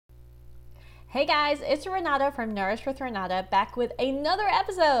Hey guys, it's Renata from Nourish with Renata back with another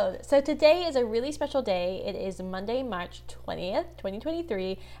episode. So today is a really special day. It is Monday, March 20th,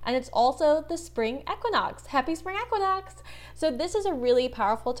 2023, and it's also the spring equinox. Happy spring equinox! So this is a really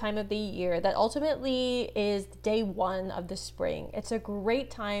powerful time of the year that ultimately is day one of the spring. It's a great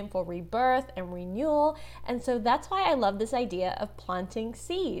time for rebirth and renewal, and so that's why I love this idea of planting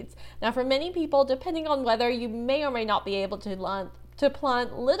seeds. Now for many people, depending on whether you may or may not be able to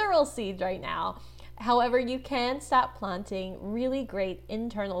plant literal seeds right now. However, you can start planting really great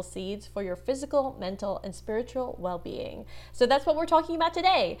internal seeds for your physical, mental, and spiritual well-being. So that's what we're talking about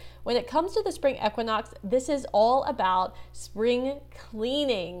today. When it comes to the spring equinox, this is all about spring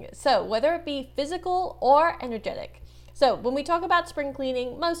cleaning. So whether it be physical or energetic. So when we talk about spring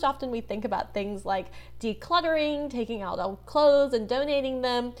cleaning, most often we think about things like decluttering, taking out old clothes and donating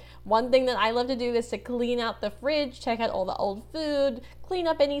them. One thing that I love to do is to clean out the fridge, check out all the old food, clean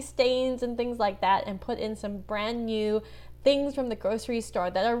up any stains and things like that, and put in some brand new things from the grocery store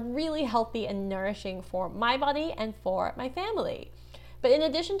that are really healthy and nourishing for my body and for my family. But in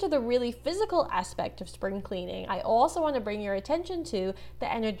addition to the really physical aspect of spring cleaning, I also want to bring your attention to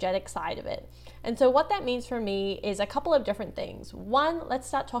the energetic side of it. And so what that means for me is a couple of different things. One, let's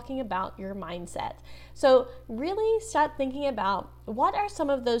start talking about your mindset. So really start thinking about what are some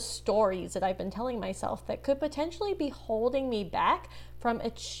of those stories that I've been telling myself that could potentially be holding me back from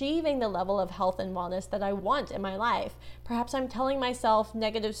achieving the level of health and wellness that I want in my life. Perhaps I'm telling myself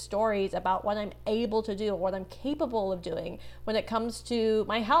negative stories about what I'm able to do or what I'm capable of doing when it comes to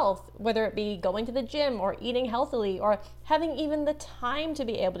my health, whether it be going to the gym or eating healthily or having even the time to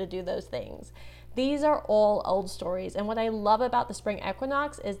be able to do those things. These are all old stories, and what I love about the spring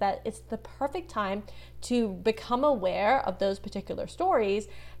equinox is that it's the perfect time to become aware of those particular stories,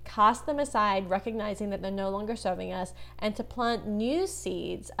 cast them aside, recognizing that they're no longer serving us, and to plant new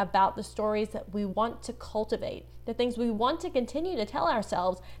seeds about the stories that we want to cultivate, the things we want to continue to tell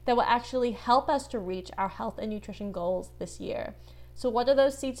ourselves that will actually help us to reach our health and nutrition goals this year. So what are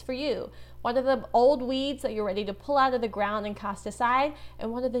those seeds for you? What are the old weeds that you're ready to pull out of the ground and cast aside?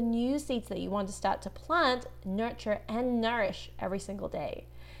 And what are the new seeds that you want to start to plant, nurture, and nourish every single day?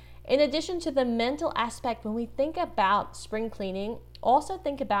 In addition to the mental aspect, when we think about spring cleaning, also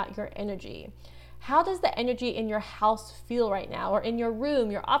think about your energy. How does the energy in your house feel right now, or in your room,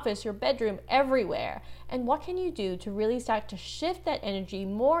 your office, your bedroom, everywhere? And what can you do to really start to shift that energy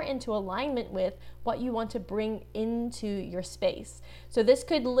more into alignment with what you want to bring into your space? So this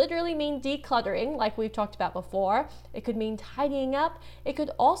could literally mean decluttering, like we've talked about before. It could mean tidying up. It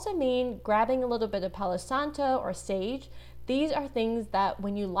could also mean grabbing a little bit of Palo Santo or sage. These are things that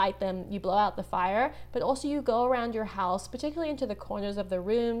when you light them, you blow out the fire, but also you go around your house, particularly into the corners of the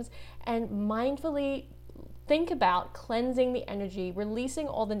rooms, and mindfully think about cleansing the energy, releasing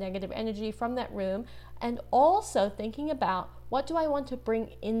all the negative energy from that room, and also thinking about what do I want to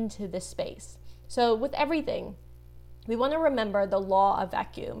bring into this space. So with everything, we want to remember the law of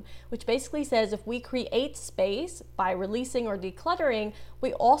vacuum, which basically says if we create space by releasing or decluttering,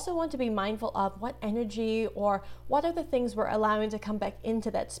 we also want to be mindful of what energy or what are the things we're allowing to come back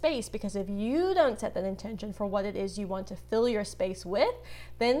into that space. Because if you don't set that intention for what it is you want to fill your space with,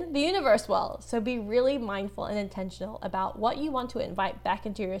 then the universe will. So be really mindful and intentional about what you want to invite back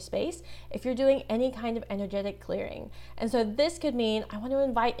into your space if you're doing any kind of energetic clearing. And so this could mean I want to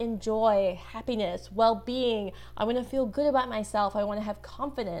invite in joy, happiness, well-being. I want to feel good about myself. I want to have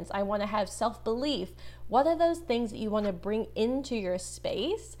confidence. I want to have self-belief. What are those things that you want to bring into your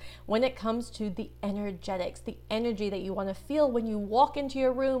space when it comes to the energetics, the energy that you want to feel when you walk into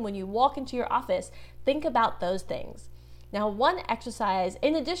your room, when you walk into your office? Think about those things. Now, one exercise,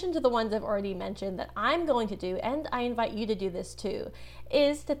 in addition to the ones I've already mentioned that I'm going to do, and I invite you to do this too,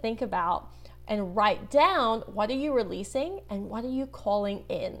 is to think about and write down what are you releasing and what are you calling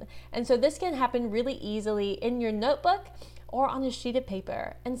in. And so this can happen really easily in your notebook or on a sheet of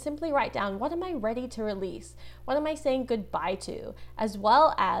paper, and simply write down what am I ready to release? What am I saying goodbye to? As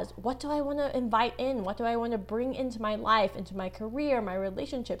well as what do I want to invite in? What do I want to bring into my life, into my career, my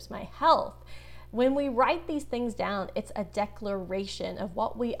relationships, my health? When we write these things down, it's a declaration of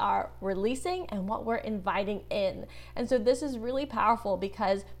what we are releasing and what we're inviting in. And so this is really powerful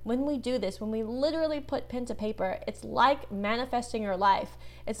because when we do this, when we literally put pen to paper, it's like manifesting your life.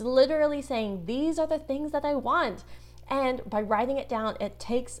 It's literally saying, these are the things that I want. And by writing it down, it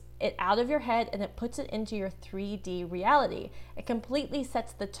takes it out of your head and it puts it into your 3D reality. It completely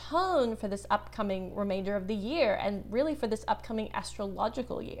sets the tone for this upcoming remainder of the year and really for this upcoming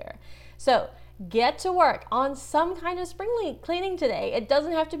astrological year. So get to work on some kind of spring cleaning today. It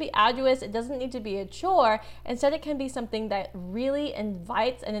doesn't have to be arduous. It doesn't need to be a chore. Instead, it can be something that really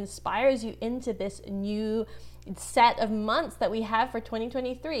invites and inspires you into this new set of months that we have for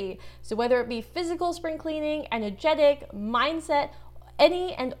 2023. So whether it be physical spring cleaning, energetic, mindset,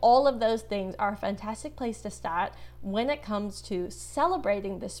 any and all of those things are a fantastic place to start when it comes to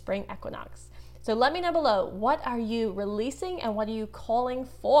celebrating the spring equinox. So let me know below, what are you releasing and what are you calling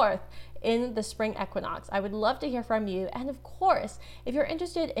forth in the spring equinox? I would love to hear from you. And of course, if you're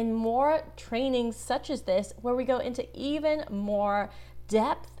interested in more trainings such as this, where we go into even more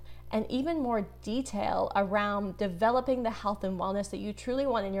depth and even more detail around developing the health and wellness that you truly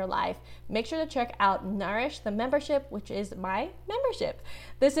want in your life, make sure to check out Nourish, the membership, which is my membership.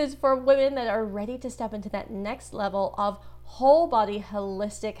 This is for women that are ready to step into that next level of whole body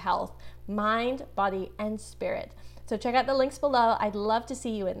holistic health, mind, body, and spirit. So check out the links below. I'd love to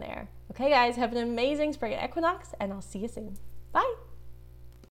see you in there. Okay, guys, have an amazing spring equinox, and I'll see you soon. Bye.